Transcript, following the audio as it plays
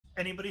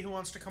Anybody who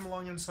wants to come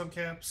along in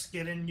subcaps,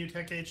 get in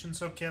UTech H and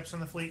subcaps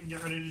in the fleet and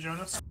get ready to join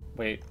us.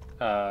 Wait,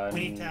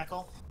 We need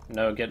tackle.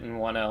 No, get in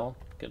 1L.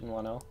 Get in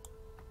 1L.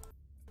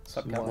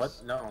 Subcaps. What?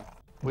 No.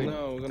 Wait,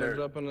 no, we're gonna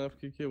drop an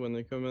FQQ when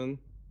they come in.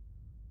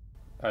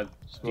 Do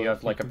you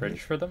have like a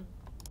bridge for them?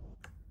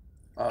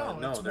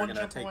 No, it's they're one gonna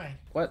jump take. away.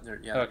 What?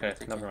 Yeah, okay,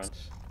 never mind.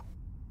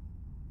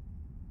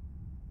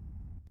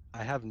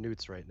 I have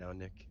newts right now,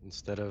 Nick,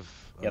 instead of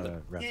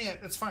reps. Yeah,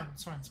 it's fine.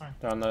 It's fine. It's fine.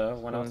 They're on the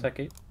 1L tech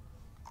 8.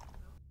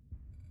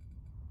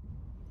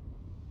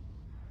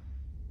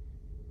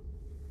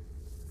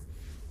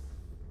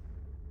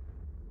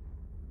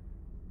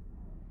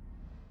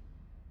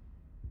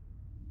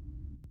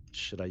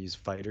 Should I use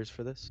fighters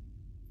for this?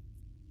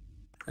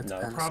 No.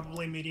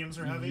 Probably mediums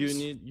or heavies.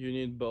 You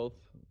need both.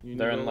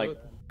 They're in like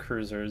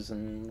cruisers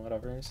and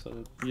whatever,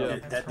 so Yeah,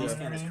 that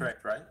D-scan is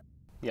correct, right?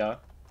 Yeah.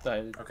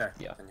 Okay.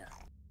 Yeah. Then yeah.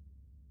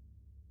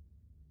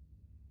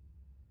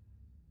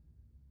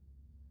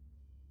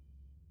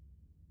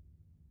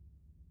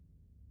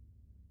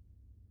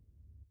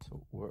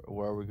 So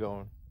where are we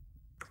going?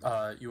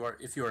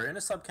 If you are in a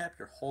subcap,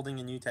 you're holding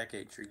a UTech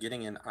H. You're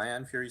getting an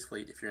Ion Fury's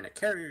fleet. If you're in a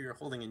carrier, you're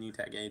holding a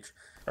UTech H.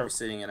 You're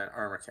sitting in an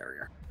armor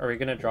carrier. Are we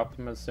gonna drop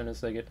them as soon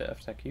as they get to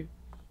FTech?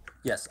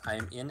 Yes, I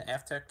am in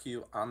FTech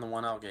Q on the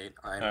 1L gate.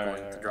 I'm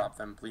going to drop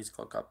them. Please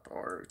cloak up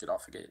or get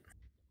off the gate.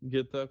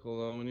 Get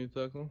tackle. We need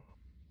tackle.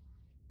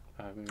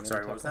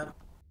 Sorry, what was that?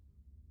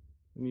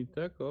 We need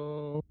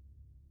tackle.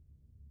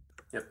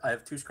 Yep, I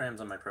have 2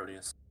 scrams on my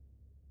Proteus.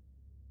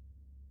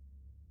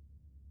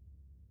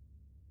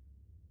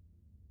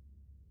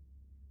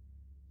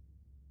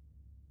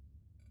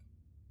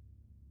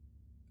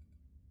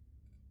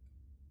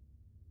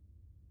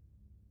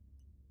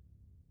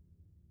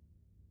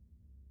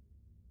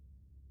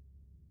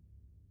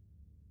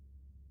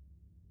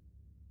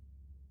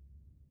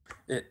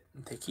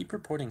 They keep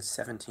reporting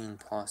 17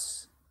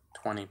 plus,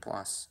 20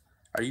 plus.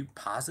 Are you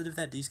positive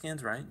that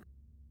D-scan's right?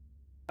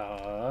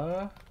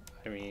 I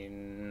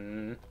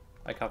mean,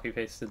 I copy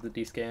pasted the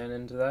D-scan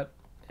into that,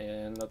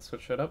 and that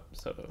switched it up,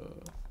 so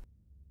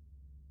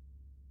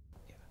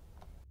yeah.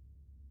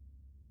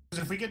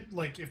 If we get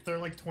if they're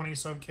 20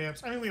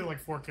 subcaps, I mean we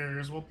have 4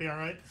 carriers, we'll be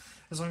alright.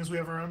 As long as we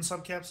have our own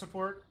subcap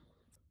support.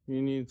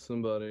 You need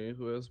somebody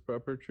who has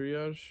proper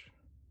triage.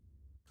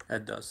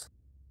 Ed does.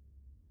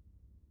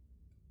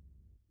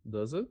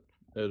 Does it?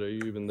 Ed, are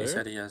you even there? He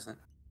said he hasn't.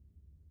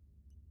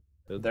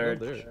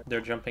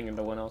 They're jumping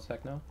into 1L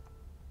tech now.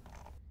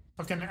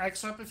 Okay,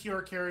 X up if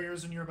you're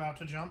carriers and you're about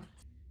to jump.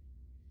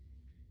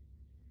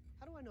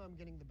 How do I know I'm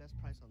getting the best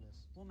price on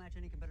this? Won't match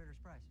any competitor's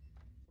price.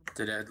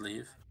 Did Ed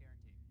leave?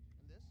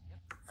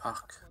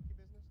 Fuck.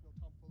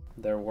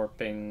 They're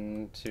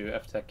warping to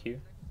FTech.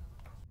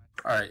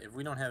 Alright, if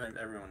we don't have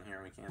everyone here,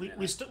 we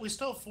can't. We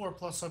still have 4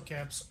 plus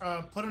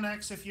subcaps. Put an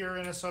X if you're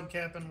in a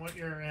subcap and what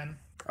you're in.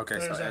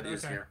 Okay, so Ed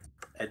is here.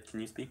 Ed, can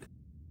you speak?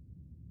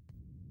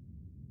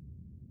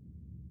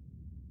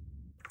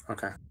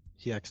 Okay.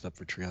 He X'd up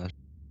for triage.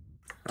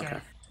 Okay.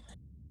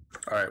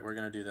 Alright, we're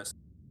gonna do this.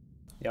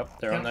 Yep,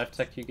 they're on the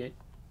FTech gate.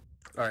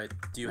 Alright,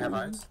 do you have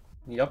eyes?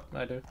 Yep,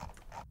 I do.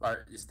 Alright,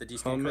 is the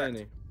D-scan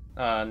correct?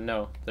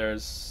 No,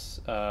 there's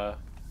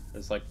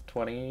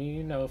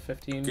 20, no,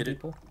 15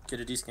 people. Get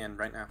a D-scan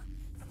right now.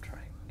 I'm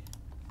trying.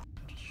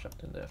 I just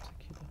shoved into FTech.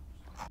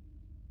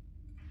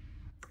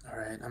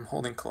 Alright, I'm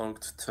holding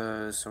cloaked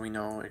so we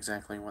know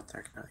exactly what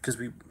they're gonna... Because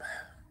we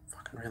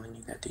fucking really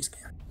need that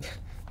D-scan.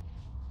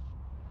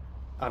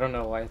 I don't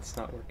know why it's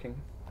not working.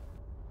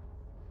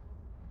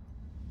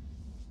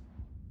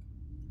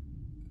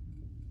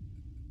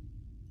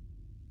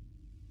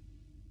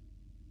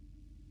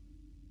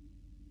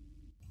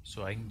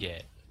 So I can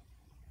get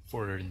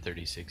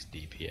 436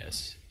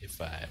 DPS if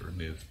I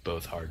remove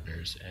both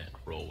hardeners and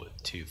roll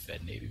with 2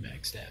 Fed Navy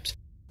mag stabs.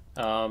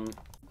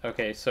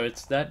 Okay, so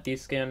it's that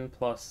D-scan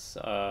plus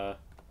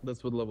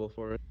That's with level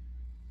 4.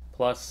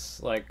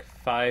 Plus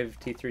 5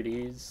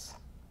 T3Ds.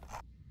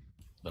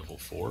 Level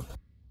 4?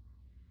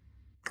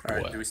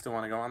 Alright, do we still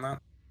want to go on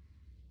that?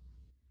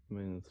 I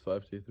mean, it's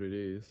 5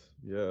 T3Ds.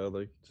 Yeah,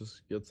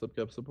 just get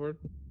subcap support.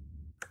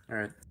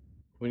 Alright.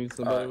 We need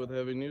somebody with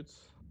heavy newts.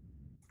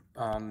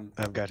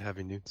 I've got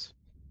heavy newts.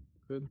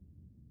 Good.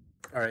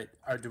 Alright,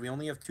 do we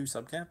only have 2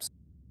 subcaps?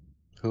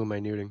 Who am I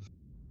neuting?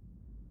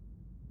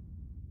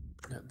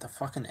 The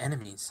fucking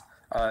enemies.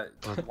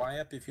 Y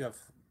up if you have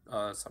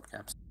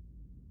subcaps.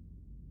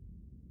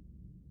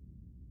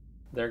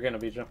 They're gonna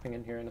be jumping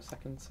in here in a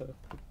second, so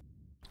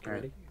get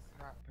ready.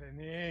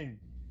 Happening.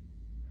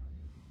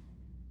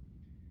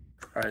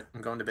 Alright,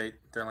 I'm going to bait.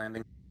 They're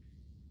landing.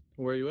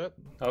 Where are you at?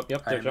 Oh,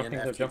 yep, they're jumping.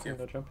 They're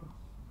jumping.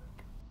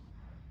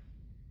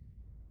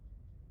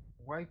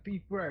 Why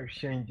people are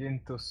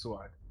changing to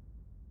SWAT?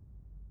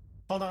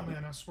 Hold on,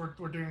 Manus. We're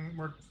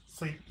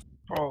fleet.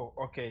 Oh,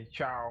 okay.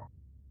 Ciao.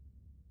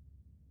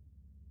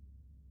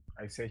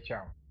 I say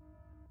ciao.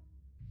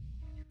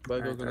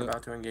 Alright, they're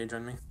about to engage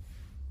on me.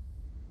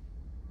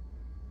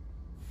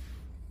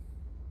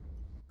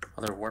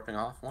 Oh, they're warping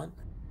off? What?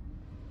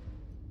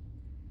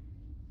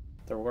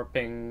 They're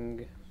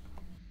warping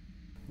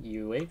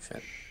UH.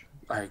 Shit.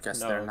 I guess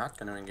No. they're not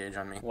going to engage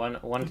on me.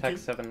 One tech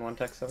 7, one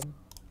tech 7.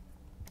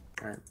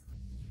 Alright.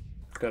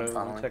 Go to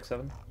Following. 1 tech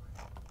 7.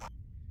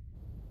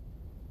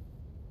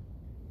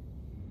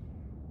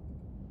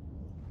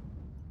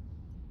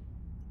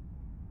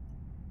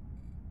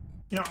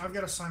 You know, I've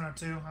got a sign out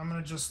too. I'm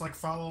gonna just like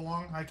follow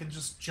along. I can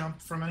just jump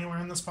from anywhere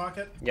in this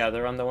pocket. Yeah,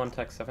 they're on the 1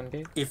 tech 7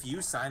 gate. If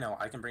you Sino,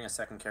 I can bring a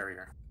second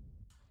carrier.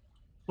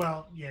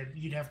 Well, yeah,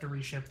 you'd have to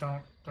reship.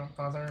 Don't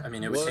bother. I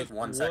mean, it would take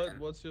 1 second.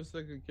 What's your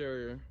second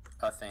carrier?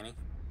 Thany.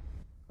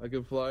 I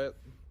can fly it.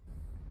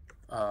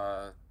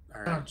 No,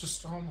 Alright.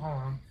 just hold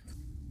on.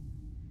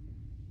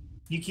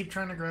 You keep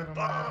trying to grab him,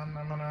 man.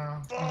 I'm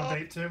gonna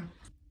bait too.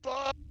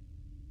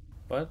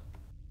 What?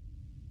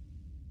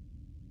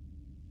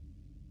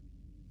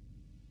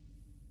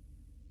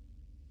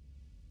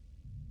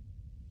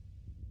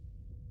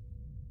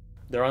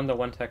 They're on the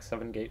 1 tech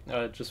 7 gate.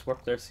 Just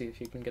warp there, see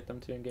if you can get them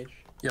to engage.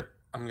 Yep,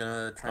 I'm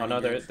gonna try Oh and no,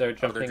 engage. they're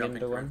jumping into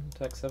through. 1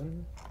 tech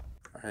 7.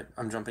 Alright,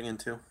 I'm jumping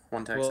into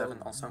 1 tech Well, 7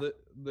 also.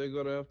 they're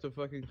gonna have to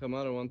fucking come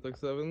out of 1 tech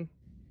 7.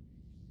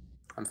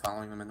 I'm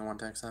following them into 1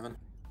 tech 7.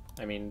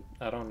 I mean,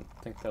 I don't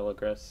think they'll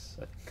aggress.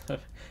 I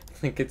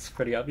think it's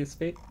pretty obvious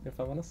bait, if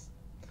I'm honest.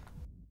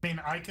 I mean,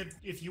 I could,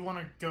 if you want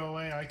to go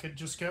away, I could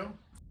just go.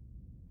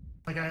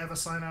 Like, I have a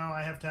sign out,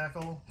 I have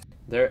tackle.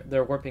 They're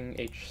warping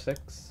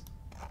H6.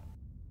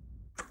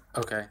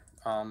 Okay,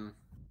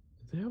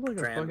 They have like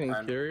Dran, a fucking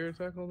I'm- carrier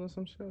tackle or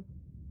some shit.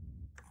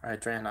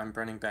 Alright, Dran, I'm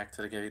burning back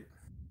to the gate.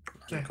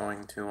 I'm Okay.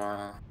 going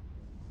to,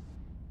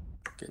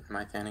 get in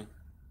my Thany.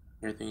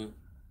 You're the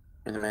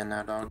man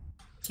now, dog.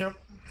 Yep.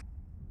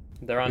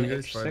 They're on You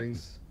guys H6. fighting?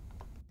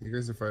 You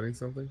guys are fighting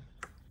something?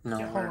 No,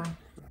 Yeah, hold we're... on.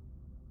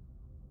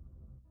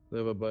 They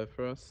have a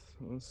Bifrost.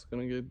 It's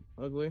gonna get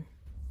ugly.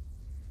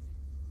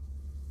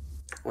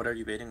 What are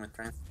you baiting with,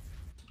 Dran?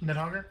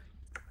 Nidhogger?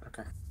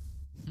 Okay.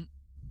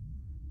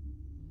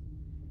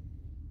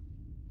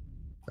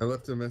 I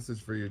left a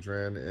message for you,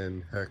 Dran,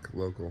 and Heck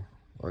local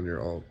on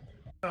your alt.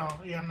 Oh,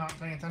 yeah, I'm not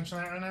paying attention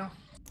to that right now.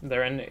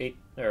 They're in 8,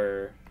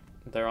 or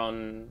they're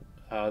on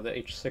the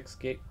H6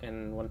 gate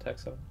in 1 tech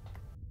 7.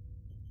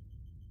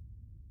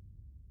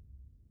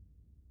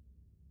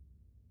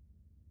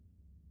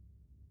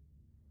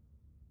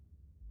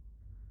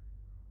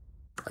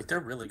 Like, they're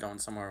really going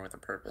somewhere with a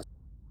purpose.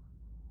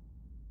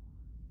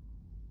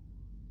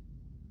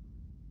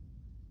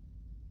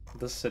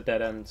 This is a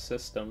dead end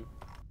system.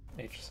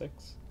 H6.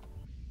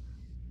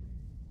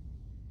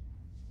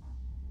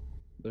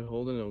 They're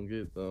holding on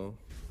gate though.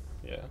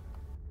 Yeah.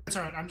 It's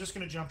alright, I'm just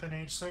gonna jump in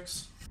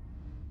H6.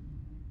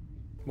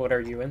 What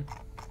are you in?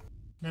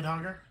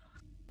 Nidhogger?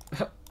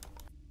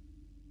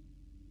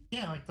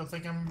 Yeah, like they'll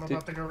think I'm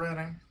about to go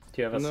redding.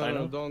 Do you have a No, sign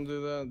no, up? don't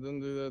do that. Don't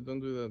do that. Don't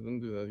do that. Don't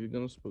do that. You're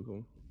gonna spook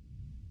them.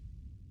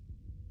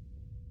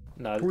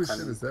 No, Holy it's-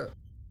 shit, is that?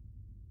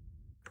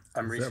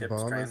 I'm Is that reshipped,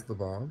 bomb Dran. as the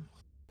bomb?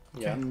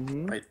 yeah.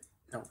 Mm-hmm. Wait,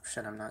 no,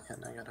 shit, I'm not yet.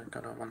 I gotta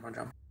go to 1 more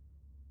jump.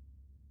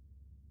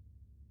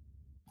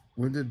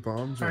 When did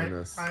bomb join Alright,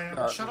 us? I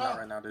am. Shut not up!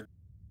 right now, dude.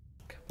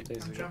 Couple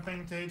days I'm ago.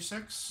 jumping to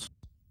H6.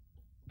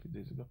 2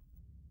 days ago.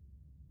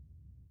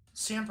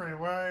 Siempre,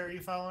 why are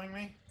you following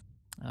me?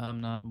 I'm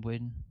not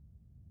waiting.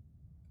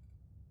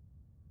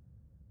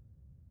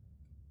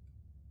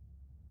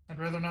 I'd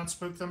rather not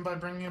spook them by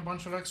bringing a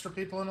bunch of extra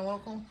people in a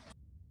local.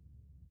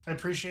 I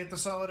appreciate the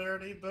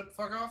solidarity, but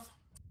fuck off.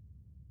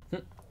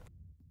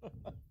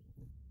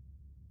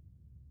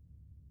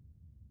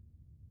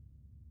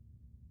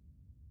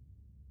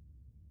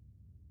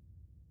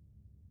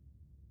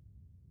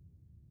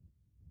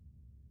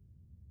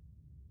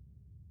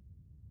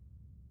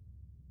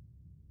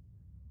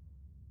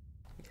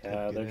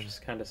 Yeah, Get they're in.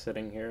 just kind of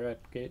sitting here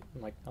at gate,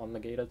 like on the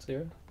gate at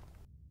 0.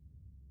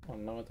 I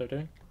don't know what they're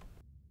doing.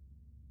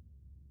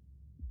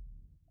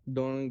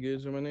 Don't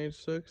engage them in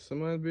H6. It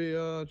might be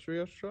a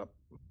trios trap.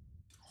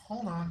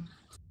 Hold on.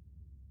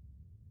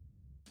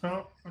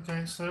 Oh,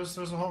 okay, so there's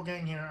a whole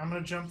gang here. I'm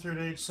gonna jump through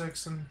to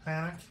H6 and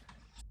panic.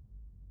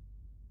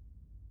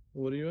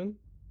 What are you in?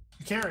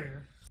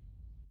 Carrier.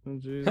 Oh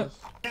Jesus.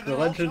 Yeah, The they're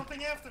all legend-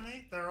 jumping after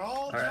me. They're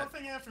all Alright.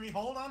 jumping after me.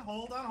 Hold on,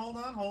 hold on, hold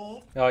on,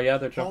 hold. Oh yeah,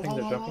 they're Hold,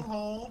 jumping. hold, They're hold, jumping.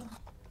 hold.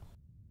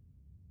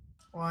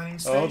 Lining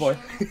station. Oh boy.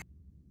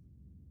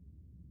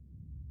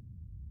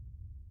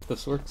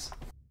 This works.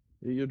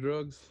 Eat your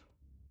drugs.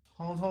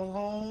 Hold, hold,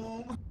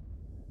 hold.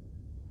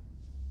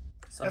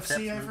 Subcaps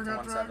FC, I moved to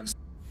forgot 1-7. drugs.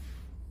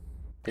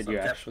 Did you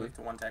Subcaps actually? moved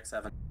to 1 tech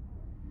 7.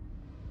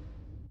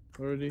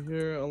 Already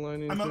here,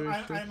 aligning to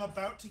H6. I'm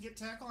about to get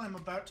tackle. I'm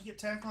about to get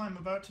tackle. I'm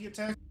about to get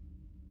tackle.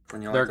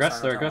 When you They're like to aggress.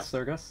 sign They're up, tell aggress.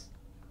 They're aggress.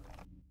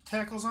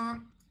 Tackle's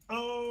on.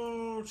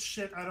 Oh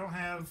shit! I don't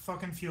have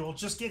fucking fuel.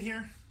 Just get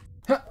here.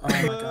 me. Oh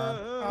my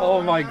god.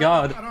 Oh my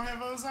god. I don't have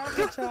those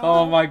on.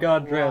 Oh my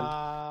god, Dran.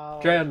 Wow,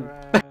 Dran.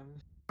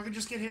 Okay,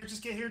 just get here.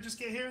 Just get here. Just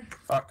get here.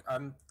 Fuck,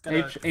 I'm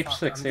gonna. H6,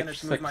 I'm gonna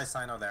H6. move my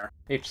Sino there.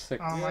 H6.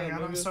 Oh my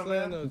god, I'm so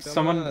bad.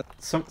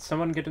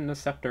 Someone get an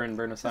Scepter and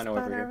burn a Sino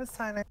over here.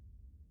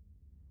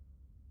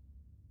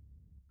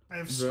 I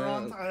have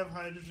strong. I have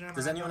hydrogen.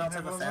 Does I anyone don't else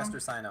have a those faster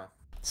on. Sino?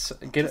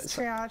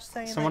 Triage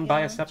saying someone that, buy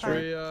yeah, a scepter.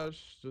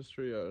 Triage, just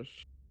triage.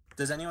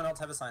 Does anyone else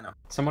have a sign up?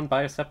 Someone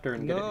buy a scepter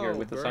and get it here No,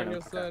 with the burn sign your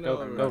up. sign Go,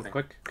 up go, already.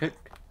 quick, quick.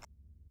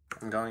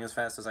 I'm going as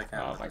fast as I can.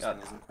 Oh but my this God.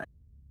 thing isn't quick.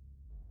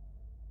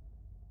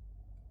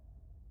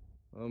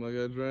 Oh my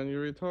god, Dran, you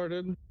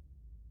retarded.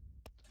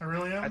 I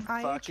really am.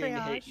 I Fucking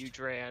hate triaged. you,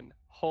 Dran.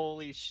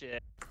 Holy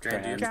shit.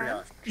 Dran, do you have Dran?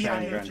 triage? Yeah, I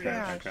Dran, have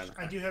Dran, triage. Dran.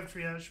 I do have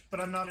triage, but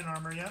I'm not in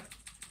armor yet.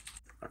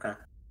 Okay.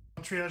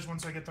 I'll triage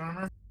once I get the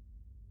armor.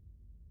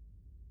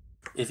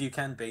 If you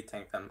can bait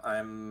tank them,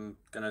 I'm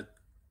gonna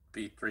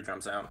be 3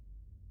 jumps out.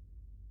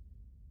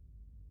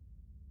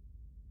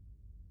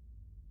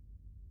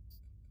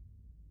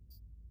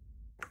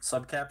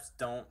 Subcaps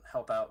don't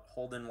help out.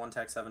 Hold in 1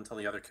 tac 7 till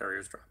the other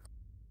carriers drop.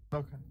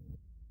 Okay.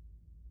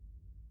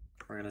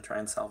 We're gonna try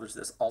and salvage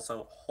this.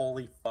 Also,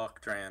 holy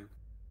fuck, Dran.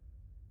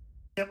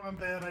 Yep, I'm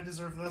bad. I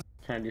deserve this.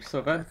 And you're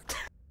so bad.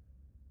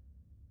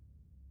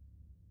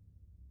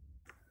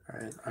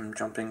 Alright, I'm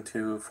jumping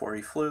to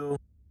 4E flu.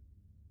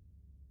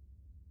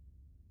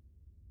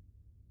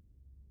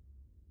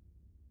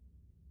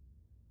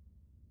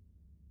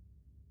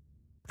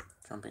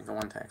 Jumping to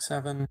 1 tac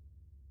 7.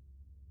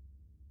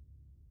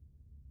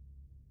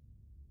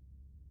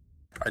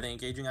 Are they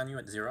engaging on you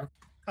at 0?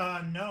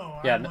 No.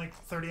 Yeah, I'm no. like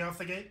 30 off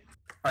the gate.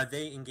 Are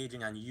they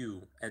engaging on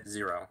you at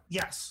 0?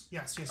 Yes.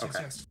 Yes. Yes. Yes.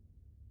 Okay. Yes.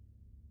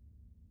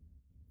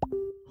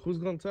 Who's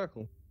gonna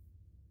tackle?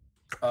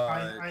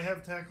 I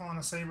have tackle on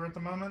a saber at the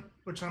moment,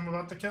 which I'm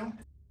about to kill.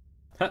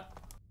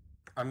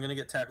 I'm gonna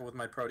get tackled with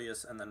my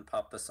Proteus and then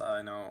pop the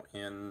Sino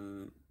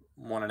in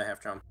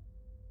 1.5 jump.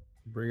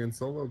 Bring in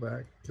Solo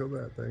back. Kill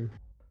that thing.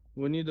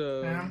 We need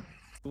a. Yeah.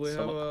 We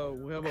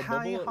have a How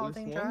are you bubble at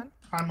holding, least one. Dran?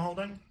 I'm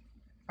holding.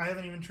 I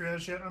haven't even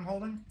triaged yet. I'm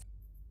holding.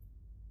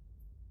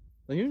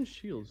 Are you in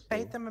shields? though?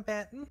 Bait them a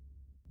bit.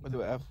 I do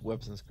have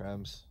weapons and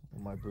scrams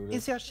on my Brutus.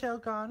 Is your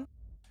shield gone?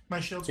 My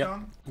shield's Yep.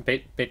 gone.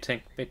 Bait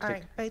tank, bait tank.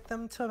 Alright, bait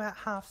them to about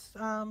half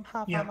Yep.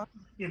 armor.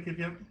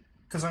 Yep.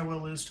 Because I will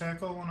lose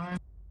tackle when I.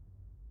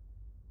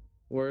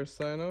 Where's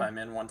Sino? I'm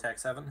in 1 tac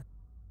 7.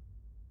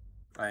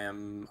 I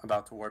am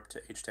about to warp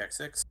to H tac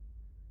 6.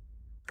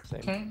 Same.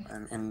 Okay.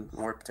 I'm in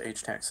warp to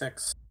H tac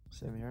 6.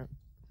 Same here.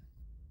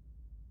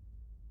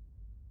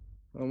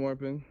 I'm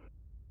warping.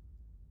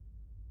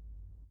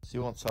 So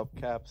you want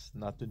subcaps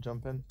not to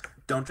jump in?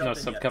 Don't jump No,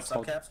 in yet. subcaps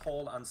hold. Subcaps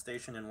hold on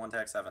station in 1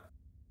 tac 7.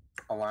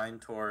 Align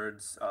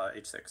towards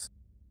H6.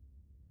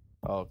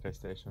 Oh, okay,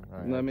 station.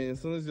 Alright. I mean,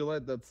 as soon as you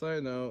light that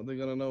Sino, they're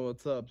gonna know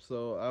what's up.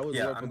 So I would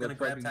Yeah, warp I'm on gonna that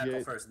grab fucking tackle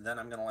gate. first, then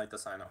I'm gonna light the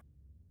Sino.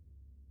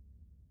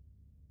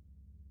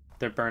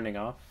 They're burning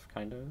off,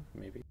 kind of,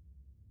 maybe.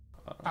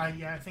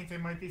 Yeah, I think they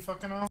might be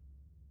fucking off.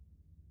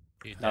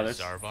 Dude, No, that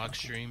there's- Zarvok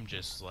stream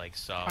just like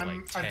saw I've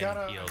like 10 got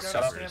a heal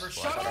stabber. servers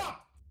Shut fly.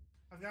 up!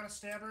 I've got a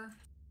stabber.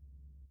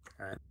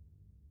 Alright.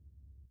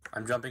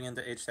 I'm jumping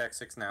into H tac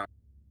 6 now.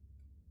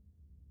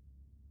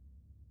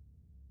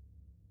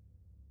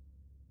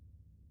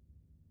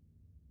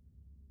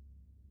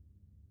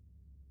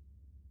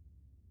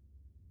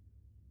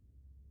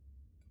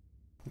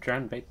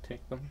 Dran, bait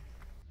tank them.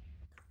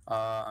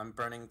 I'm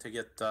burning to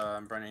get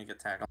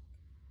tackle.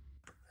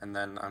 And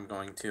then I'm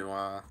going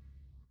to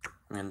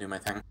do my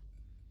thing.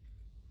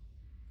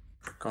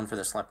 Going for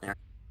the Sleipnir.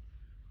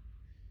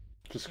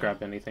 Just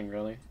grab anything,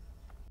 really.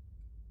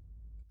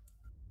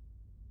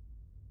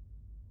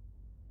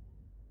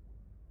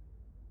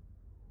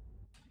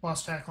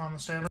 Lost tackle on the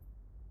stabber.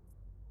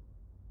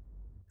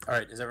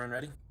 Alright, is everyone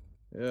ready?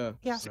 Yeah.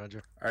 Yes.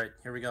 Roger. Alright,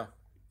 here we go.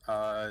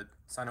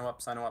 Sino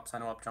up,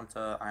 jump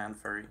to Ion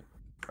Fury.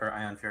 Or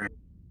Ion Fury.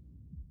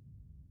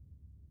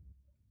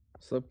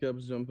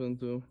 Subcaps jump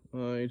into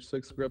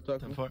H6 grab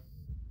tackle. 10-4.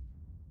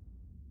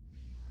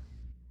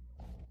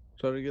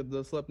 Try to get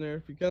the Sleipnir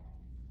if you can.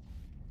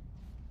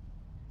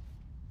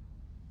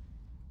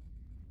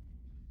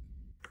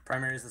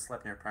 Primary is the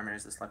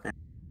Sleipnir.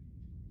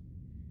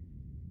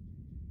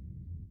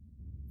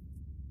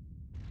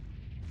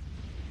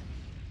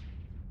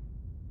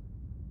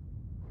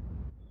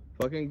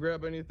 Fucking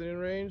grab anything in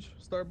range.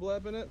 Start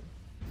blabbing it.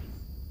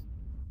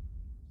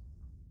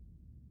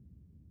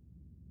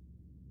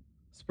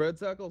 Spread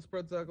tackle.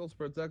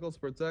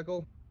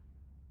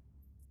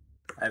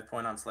 I have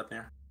point on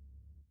Sleipnir.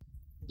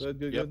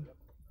 Good. Yep.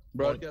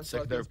 Broadcast.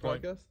 Secondary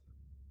point.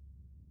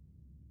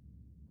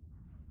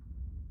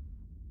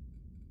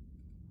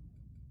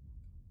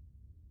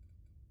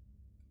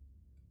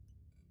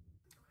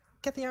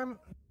 Get the arm.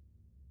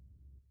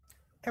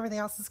 Everything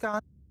else is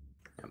gone.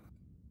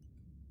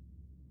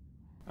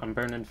 I'm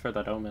burning for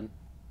that omen.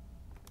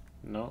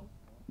 No.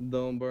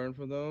 Don't burn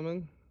for the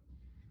omen.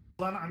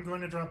 Hold on, I'm going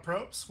to drop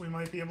probes. We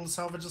might be able to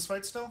salvage this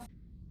fight still.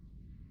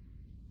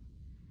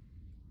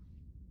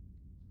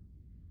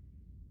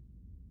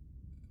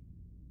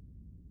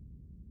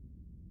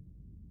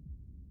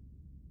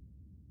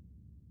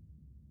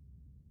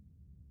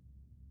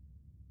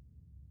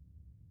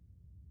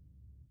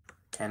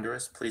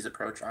 Candorus, please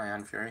approach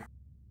Ion Fury.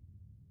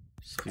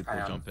 People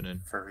Ion jumping in.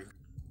 Fury.